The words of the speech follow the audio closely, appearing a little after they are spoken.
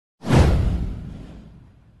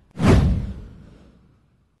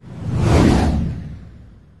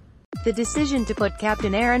The decision to put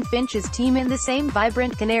Captain Aaron Finch's team in the same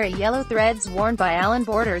vibrant canary yellow threads worn by Allan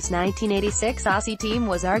Border's 1986 Aussie team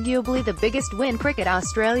was arguably the biggest win Cricket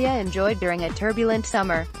Australia enjoyed during a turbulent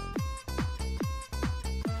summer.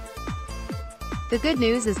 The good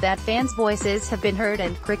news is that fans' voices have been heard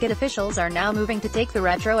and cricket officials are now moving to take the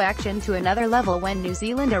retro action to another level when New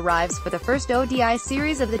Zealand arrives for the first ODI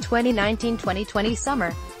series of the 2019-2020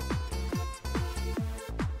 summer.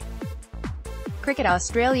 Cricket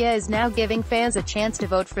Australia is now giving fans a chance to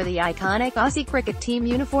vote for the iconic Aussie cricket team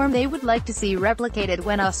uniform they would like to see replicated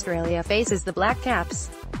when Australia faces the Black Caps.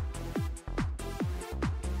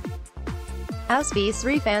 Aussie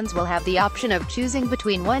 3 fans will have the option of choosing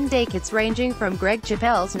between one-day kits ranging from Greg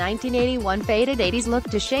Chappell's 1981 faded 80s look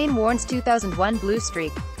to Shane Warne's 2001 blue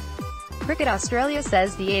streak. Cricket Australia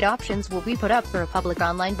says the 8 options will be put up for a public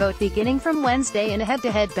online vote beginning from Wednesday in a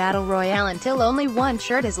head-to-head battle royale until only one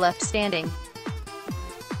shirt is left standing.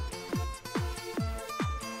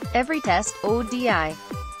 Every test, ODI.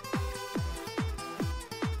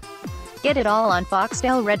 Get it all on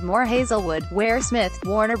Foxtel. Redmore Hazelwood, Ware Smith,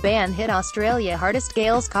 Warner ban hit Australia hardest.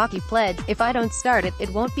 Gale's cocky pledge, if I don't start it, it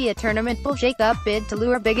won't be a tournament. Bull shake-up bid to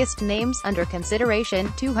lure biggest names, under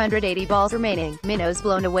consideration, 280 balls remaining. Minnows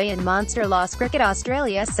blown away in monster loss. Cricket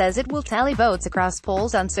Australia says it will tally votes across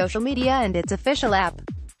polls on social media and its official app.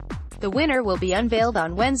 The winner will be unveiled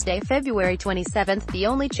on Wednesday, February 27. The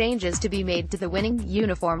only changes to be made to the winning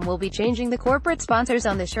uniform will be changing the corporate sponsors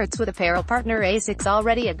on the shirts, with apparel partner ASICS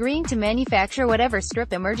already agreeing to manufacture whatever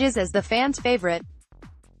strip emerges as the fans' favorite.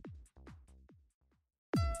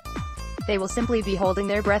 They will simply be holding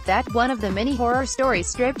their breath that one of the many horror story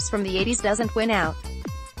strips from the 80s doesn't win out.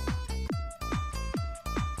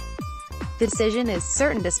 The decision is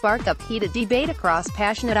certain to spark up heated debate across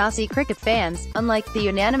passionate Aussie cricket fans, unlike the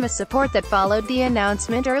unanimous support that followed the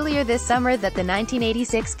announcement earlier this summer that the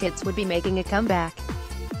 1986 kits would be making a comeback.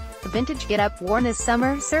 The vintage get-up worn this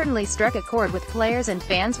summer certainly struck a chord with players and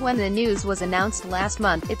fans when the news was announced last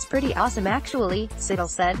month. "It's pretty awesome actually," Siddle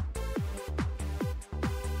said.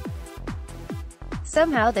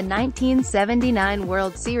 Somehow the 1979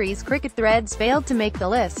 World Series cricket threads failed to make the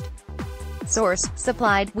list. Source,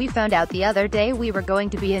 supplied, "We found out the other day we were going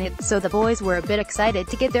to be in it, so the boys were a bit excited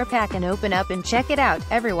to get their pack and open up and check it out.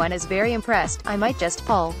 Everyone is very impressed. I might just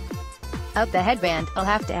pull out the headband. I'll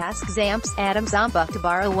have to ask Zamps, Adam Zampa, to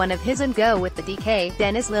borrow one of his and go with the DK,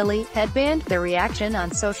 Dennis Lilly, headband." The reaction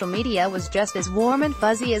on social media was just as warm and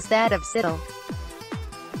fuzzy as that of Siddle.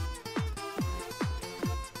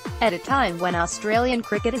 At a time when Australian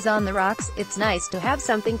cricket is on the rocks, it's nice to have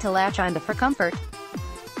something to latch onto for comfort.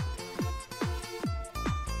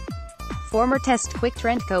 Former Test quick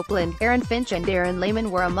Trent Copeland, Aaron Finch and Darren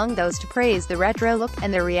Lehmann were among those to praise the retro look,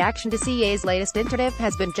 and their reaction to CA's latest iterative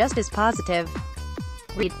has been just as positive.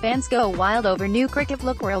 Read, "Fans go wild over new cricket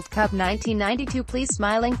look. World Cup 1992 please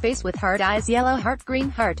smiling face with heart eyes yellow heart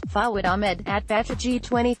green heart." Fawad Ahmed, at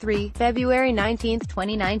PatrickG23, February 19,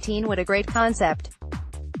 2019. What a great concept.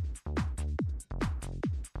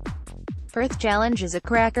 Perth Challenge is a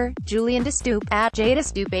cracker. Julian DeStoop, at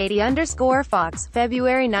JDeStoop80_Fox,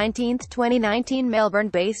 February 19, 2019.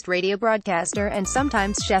 Melbourne-based radio broadcaster and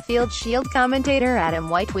sometimes Sheffield Shield commentator Adam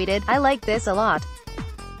White tweeted, "I like this a lot.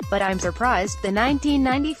 But I'm surprised the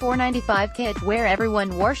 1994-95 kit, where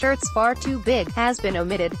everyone wore shirts far too big, has been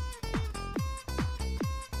omitted.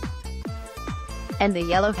 And the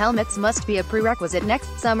yellow helmets must be a prerequisite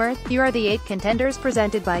next summer." Here are the 8 contenders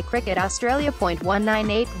presented by Cricket Australia.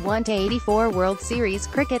 1981-84 World Series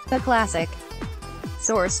Cricket, the classic.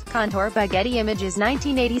 Source, Contour by Getty Images.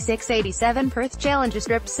 1986-87 Perth Challenge. A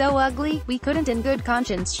strip so ugly, we couldn't in good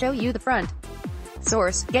conscience show you the front.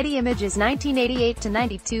 Source, Getty Images.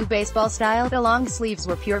 1988-92 Baseball style, the long sleeves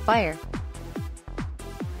were pure fire.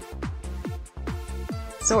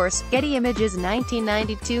 Source, Getty Images.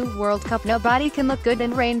 1992 World Cup. Nobody can look good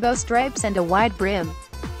in rainbow stripes and a wide brim.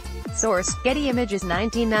 Source, Getty Images.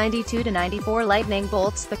 1992-94 Lightning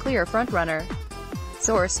bolts, the clear frontrunner.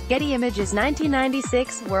 Source, Getty Images.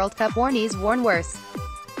 1996 World Cup. Warnies worn worse.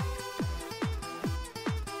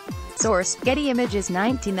 Source, Getty Images.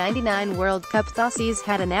 1999 World Cup. The Aussies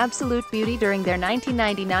had an absolute beauty during their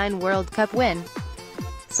 1999 World Cup win.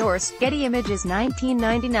 Source, Getty Images.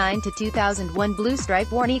 1999-2001 Blue stripe.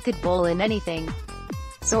 Warnie could bowl in anything.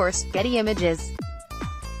 Source, Getty Images.